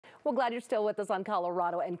Well, glad you're still with us on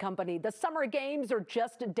Colorado and Company. The summer games are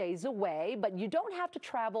just days away, but you don't have to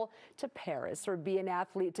travel to Paris or be an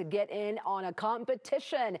athlete to get in on a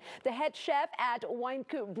competition. The head chef at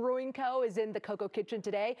Wynkoop Brewing Co. is in the Cocoa Kitchen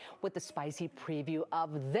today with the spicy preview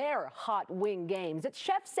of their hot wing games. It's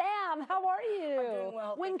Chef Sam. How are you? I'm doing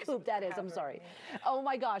well. Wynkoop, that is. I'm sorry. Oh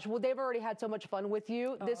my gosh. Well, they've already had so much fun with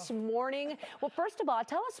you this morning. Well, first of all,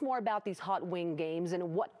 tell us more about these hot wing games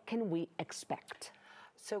and what can we expect?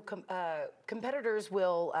 So competitors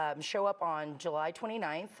will show up on July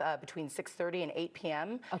 29th between 6:30 and 8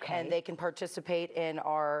 p.m. Okay. And they can participate in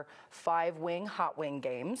our 5-wing hot wing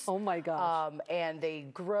games. Oh my gosh. And they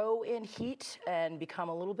grow in heat and become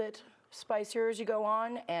a little bit spicier as you go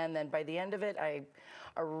on. And then by the end of it, I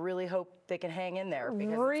really hope they can hang in there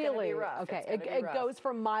because it's going to be rough. Okay, it goes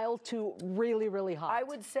from mild to really, really hot. I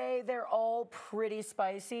would say they're all pretty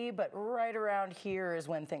spicy, but right around here is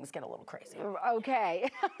when things get a little crazy. Okay,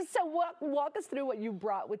 so walk us through what you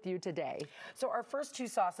brought with you today. So our first two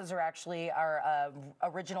sauces are actually our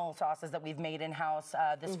original sauces that we've made in-house.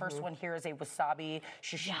 This first one here is a wasabi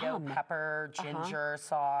shishito pepper ginger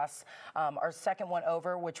sauce. Our second one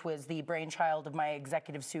over, which was the brainchild of my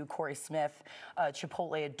executive sous, Corey Smith, chipotle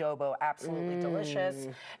adobo, absolutely delicious.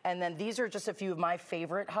 And then these are just a few of my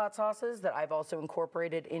favorite hot sauces that I've also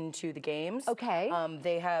incorporated into the games. Okay.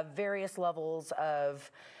 They have various levels of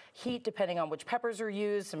heat depending on which peppers are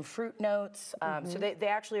used, some fruit notes. So they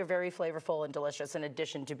actually are very flavorful and delicious in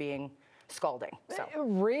addition to being scalding. So.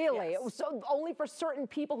 Really? Yes. So only for certain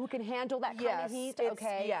people who can handle that kind of heat?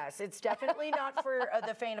 Okay. Yes, it's definitely not for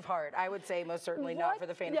the faint of heart. I would say most certainly not for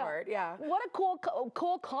the faint of heart. Yeah. What a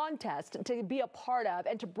cool contest to be a part of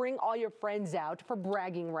and to bring all your friends out for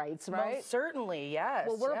bragging rights, right? Most certainly, yes.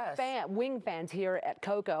 Well, we're wing fans here at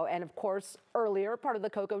Cocoa, and of course, earlier, part of the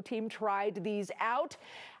Cocoa team tried these out.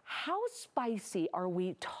 How spicy are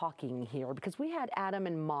we talking here? Because we had Adam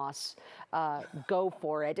and Moss go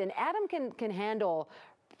for it, and Adam can handle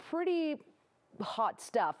pretty hot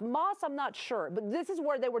stuff. Moss, I'm not sure, but this is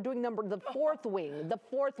where they were doing the fourth wing, the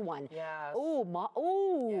fourth one. Yes.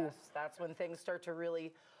 Ooh. Yes, that's when things start to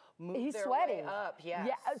really move their sweating. way up. Yes.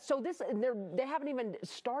 Yeah. So they haven't even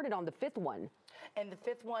started on the fifth one. And the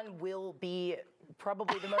fifth one will be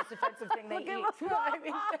probably the most offensive thing they eat. I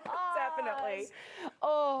mean, definitely.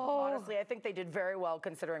 Oh. Honestly, I think they did very well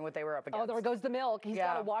considering what they were up against. Oh, there goes the milk. He's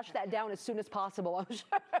got to wash that down as soon as possible, I'm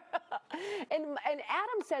sure. And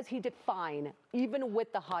Adam says he did fine, even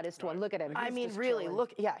with the hottest one. Look at him. I mean, really,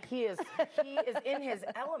 look. Yeah, he is in his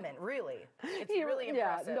element, really. It's really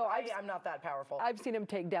impressive. Yeah, no, I'm not that powerful. I've seen him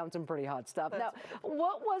take down some pretty hot stuff. Now,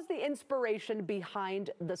 what was the inspiration behind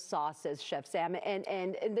the sauces, Chef Sam, and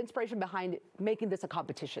the inspiration behind making this a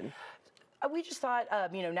competition? We just thought,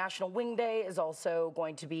 National Wing Day is also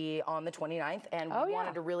going to be on the 29th, and we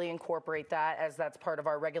wanted to really incorporate that as that's part of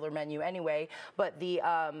our regular menu anyway. But the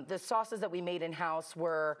sauces that we made in-house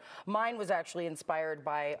mine was actually inspired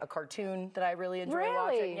by a cartoon that I really enjoy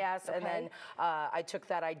watching. Yes, and then I took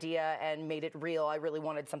that idea and made it real. I really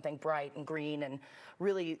wanted something bright and green and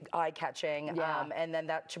really eye-catching. Yeah. And then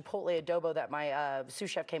that chipotle adobo that my sous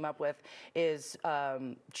chef came up with is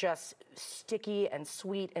just sticky and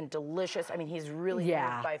sweet and delicious. I mean, he's really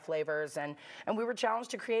moved by flavors, and we were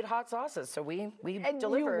challenged to create hot sauces, so we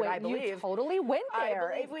delivered, I believe. You totally went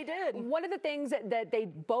there. I believe we did. One of the things that they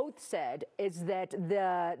both said is that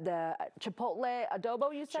the chipotle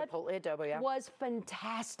adobo, you said? Chipotle adobo, yeah. Was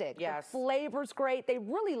fantastic. Yes. The flavor's great. They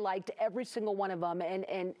really liked every single one of them,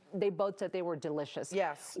 and they both said they were delicious.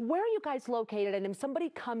 Yes. Where are you guys located, and if somebody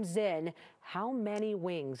comes in, how many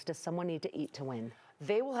wings does someone need to eat to win?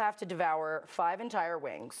 They will have to devour 5 entire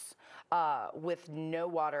wings with no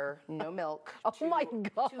water, no milk. My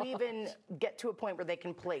God. To even get to a point where they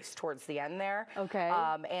can place towards the end there. Okay.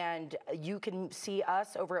 And you can see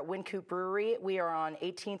us over at Wynkoop Brewery. We are on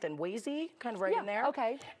 18th and Wayzee, kind of right in there.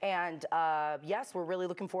 Okay. And yes, we're really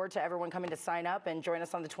looking forward to everyone coming to sign up and join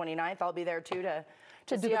us on the 29th. I'll be there too to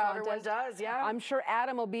see how everyone does. Yeah. I'm sure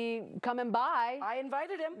Adam will be coming by. I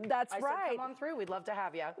invited him. That's I right. said, come on through. We'd love to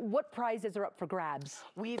have you. What prizes are up for grabs?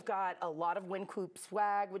 We've got a lot of Wynkoop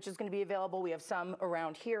swag, which is going to be available. We have some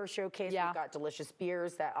around here showcased. Yeah. We've got delicious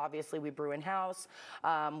beers that obviously we brew in-house.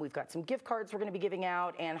 We've got some gift cards we're going to be giving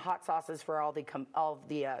out, and hot sauces for all the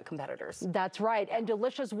competitors. That's right. And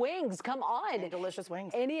delicious wings. Come on. And delicious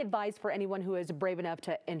wings. Any advice for anyone who is brave enough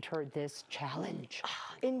to enter this challenge?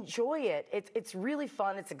 Enjoy it. It's really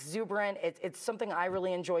fun. It's exuberant. It's something I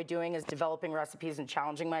really enjoy doing, is developing recipes and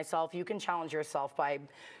challenging myself. You can challenge yourself by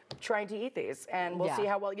trying to eat these, and we'll see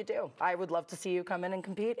how well you do. I would love to see you come in and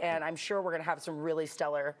compete, and I'm sure we're going to have some really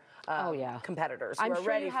stellar competitors who I'm are sure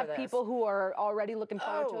ready you have for this. people who are already looking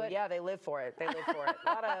forward to it. Yeah, they live for it. They live for it.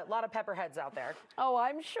 A lot of pepperheads out there. Oh,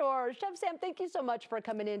 I'm sure. Chef Sam, thank you so much for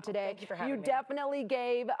coming in today. Thank you for having me. You definitely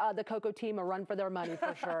gave the Cocoa team a run for their money,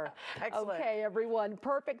 for sure. Excellent. Okay, everyone.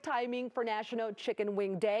 Perfect timing for National Chicken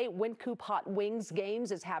Wing Day. Wynkoop Hot Wings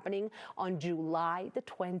Games is happening on July the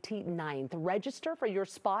 29th. Register for your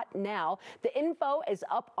spot now. The info is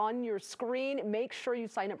up on your screen. Make sure you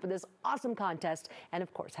sign up for this awesome contest and,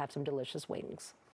 of course, have some delicious wings.